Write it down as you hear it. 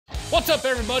What's up,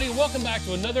 everybody? Welcome back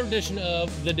to another edition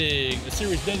of The Dig, a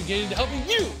series dedicated to helping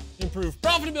you improve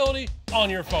profitability on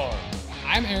your farm.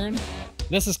 I'm Aaron.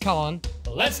 This is Colin.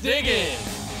 Let's dig in.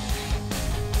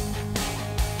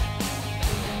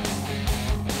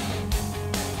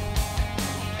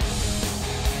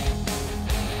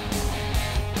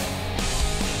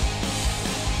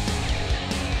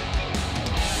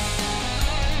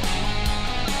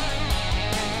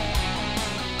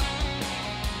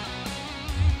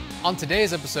 On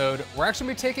today's episode, we're actually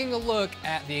going to be taking a look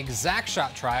at the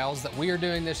ExactShot trials that we are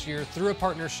doing this year through a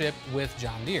partnership with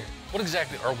John Deere. What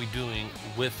exactly are we doing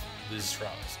with these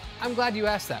trials? I'm glad you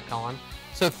asked that, Colin.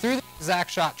 So through the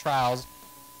ExactShot trials...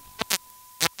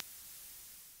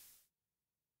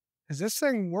 Is this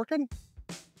thing working?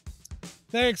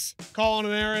 Thanks, Colin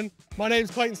and Aaron. My name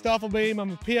is Clayton Stuffelbeam.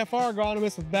 I'm a PFR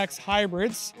agronomist with Beck's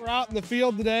Hybrids. We're out in the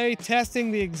field today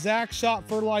testing the ExactShot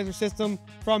fertilizer system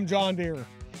from John Deere.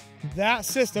 That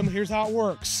system, here's how it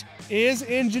works, is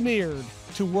engineered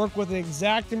to work with an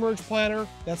ExactEmerge planter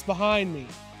that's behind me.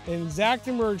 An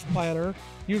ExactEmerge planter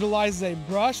utilizes a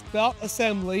brush belt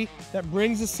assembly that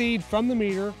brings the seed from the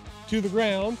meter to the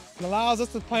ground and allows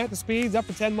us to plant the speeds up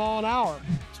to 10 miles an hour.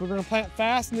 So we're going to plant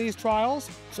fast in these trials.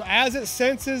 So as it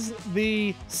senses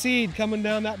the seed coming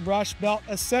down that brush belt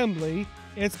assembly,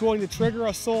 it's going to trigger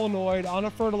a solenoid on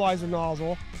a fertilizer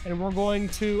nozzle, and we're going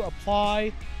to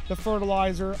apply the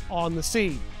fertilizer on the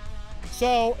seed.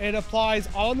 So it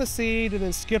applies on the seed and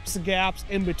then skips the gaps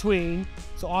in between.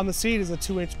 So on the seed is a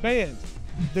 2-inch band.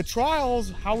 The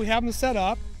trials, how we have them set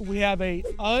up, we have a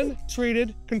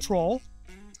untreated control.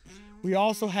 We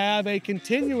also have a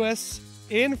continuous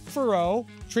in-furrow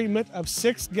treatment of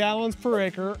 6 gallons per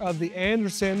acre of the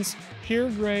Anderson's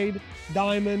Pure Grade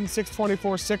Diamond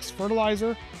 624-6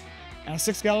 fertilizer at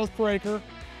 6 gallons per acre.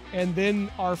 And then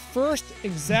our first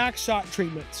ExactShot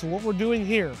treatment. So what we're doing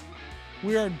here,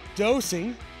 we are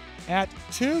dosing at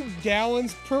 2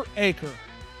 gallons per acre.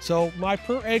 So my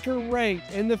per acre rate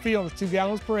in the field is 2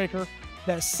 gallons per acre.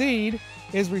 That seed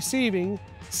is receiving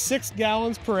 6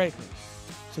 gallons per acre.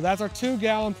 So that's our 2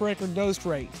 gallon per acre dose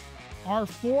rate. Our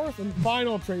fourth and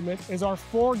final treatment is our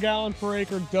 4 gallon per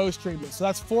acre dose treatment. So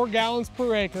that's 4 gallons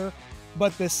per acre,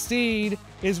 but the seed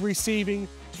is receiving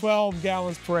 12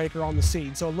 gallons per acre on the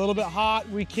seed. So a little bit hot.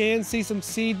 We can see some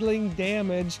seedling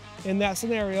damage in that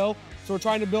scenario. So we're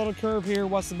trying to build a curve here.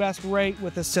 What's the best rate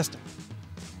with this system?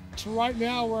 So right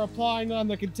now we're applying on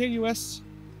the continuous.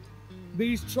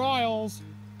 These trials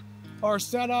are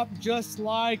set up just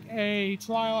like a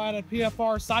trial at a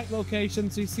PFR site location.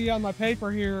 So you see on my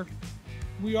paper here,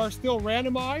 we are still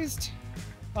randomized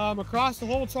across the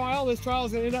whole trial. This trial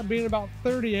is going to end up being about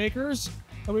 30 acres.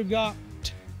 And we've got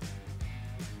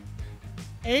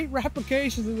 8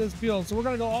 replications in this field. So we're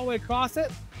going to go all the way across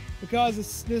it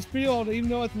because this field, even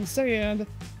though it's in sand,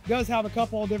 does have a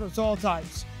couple of different soil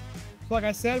types. So like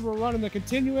I said, we're running the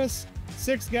continuous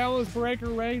 6 gallons per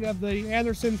acre rate of the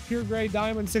Anderson's Pure Grade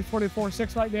Diamond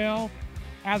 624-6 right now.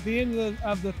 At the end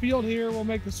of the field here, we'll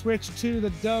make the switch to the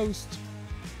dosed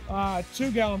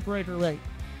 2 gallon per acre rate.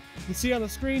 You see on the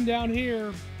screen down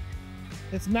here,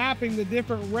 it's mapping the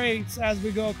different rates as we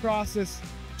go across this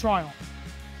trial.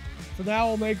 So now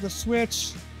we'll make the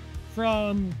switch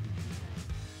from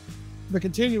the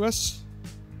continuous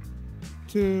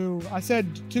to, I said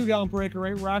 2 gallon per acre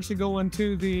rate. We're actually going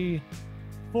to the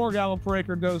 4 gallon per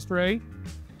acre dose rate.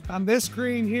 On this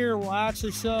screen here, we'll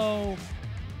actually show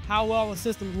how well the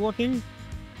system's working.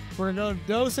 We're going to go to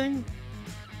dosing.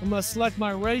 I'm going to select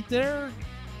my rate there.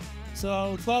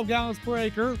 So 12 gallons per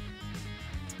acre,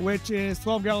 which is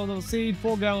 12 gallons of seed,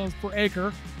 4 gallons per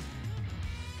acre.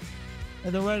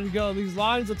 And they're ready to go. These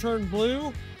lines will turn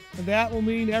blue, and that will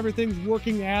mean everything's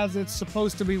working as it's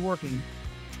supposed to be working.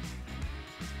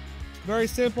 Very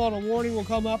simple, and a warning will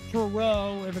come up per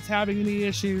row if it's having any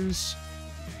issues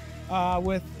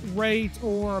with rate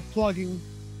or plugging.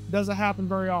 Doesn't happen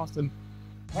very often.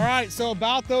 All right, so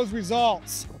about those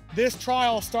results. This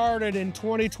trial started in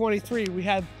 2023. We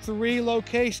had 3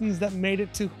 locations that made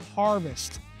it to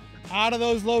harvest. Out of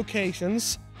those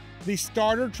locations, the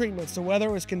starter treatment, so whether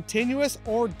it was continuous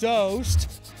or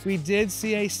dosed, we did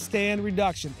see a stand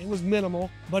reduction. It was minimal,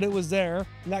 but it was there.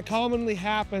 And that commonly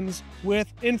happens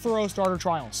with in-furrow starter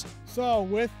trials. So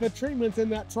with the treatments in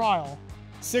that trial,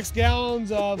 6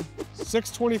 gallons of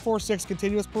 624-6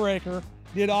 continuous per acre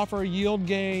did offer a yield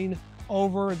gain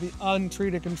over the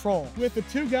untreated control. With the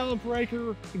 2 gallon per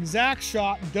acre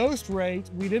ExactShot dosed rate,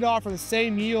 we did offer the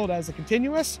same yield as the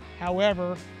continuous.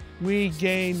 However, we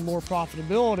gained more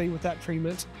profitability with that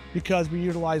treatment because we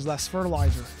utilize less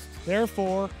fertilizer.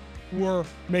 Therefore, we're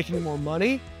making more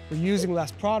money, we're using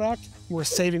less product, we're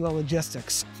saving on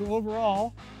logistics. So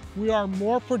overall, we are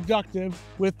more productive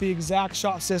with the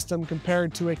ExactShot system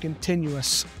compared to a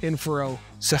continuous in-furrow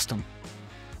system.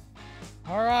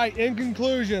 All right, in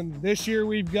conclusion, this year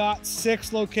we've got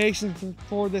 6 locations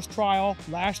for this trial.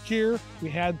 Last year, we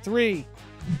had 3.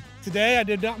 Today, I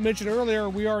did not mention earlier,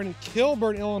 we are in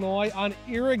Kilburn, Illinois on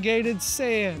irrigated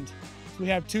sand. We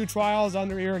have 2 trials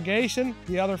under irrigation.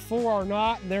 The other 4 are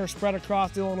not, and they're spread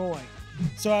across Illinois.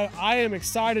 So I am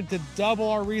excited to double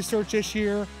our research this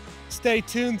year. Stay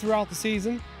tuned throughout the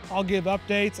season. I'll give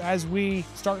updates as we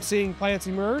start seeing plants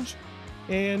emerge.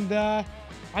 And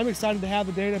I'm excited to have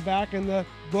the data back in the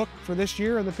book for this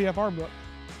year in the PFR book.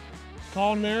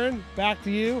 Colin and Aaron, back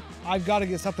to you. I've got to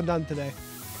get something done today.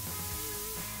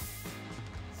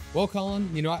 Well, Colin,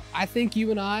 you know, I think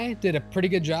you and I did a pretty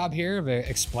good job here of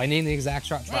explaining the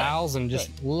ExactShot trials and just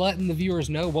letting the viewers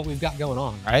know what we've got going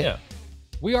on, right? Yeah.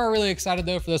 We are really excited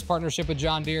though for this partnership with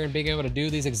John Deere and being able to do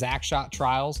these ExactShot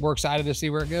trials. We're excited to see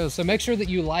where it goes. So make sure that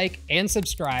you like and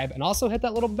subscribe and also hit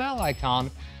that little bell icon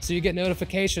so you get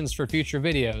notifications for future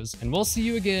videos. And we'll see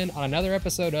you again on another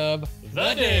episode of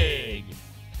The Dig.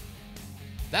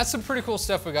 That's some pretty cool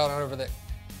stuff we got on over there.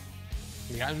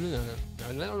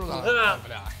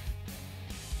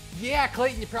 Yeah,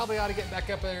 Clayton, you probably ought to get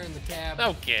back up there in the cab.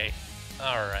 Okay.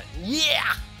 All right.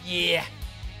 Yeah. Yeah.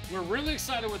 We're really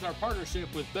excited with our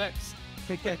partnership with Beck's.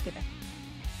 This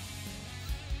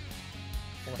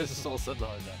is all said the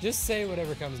hard time. Just say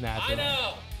whatever comes naturally. I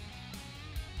know.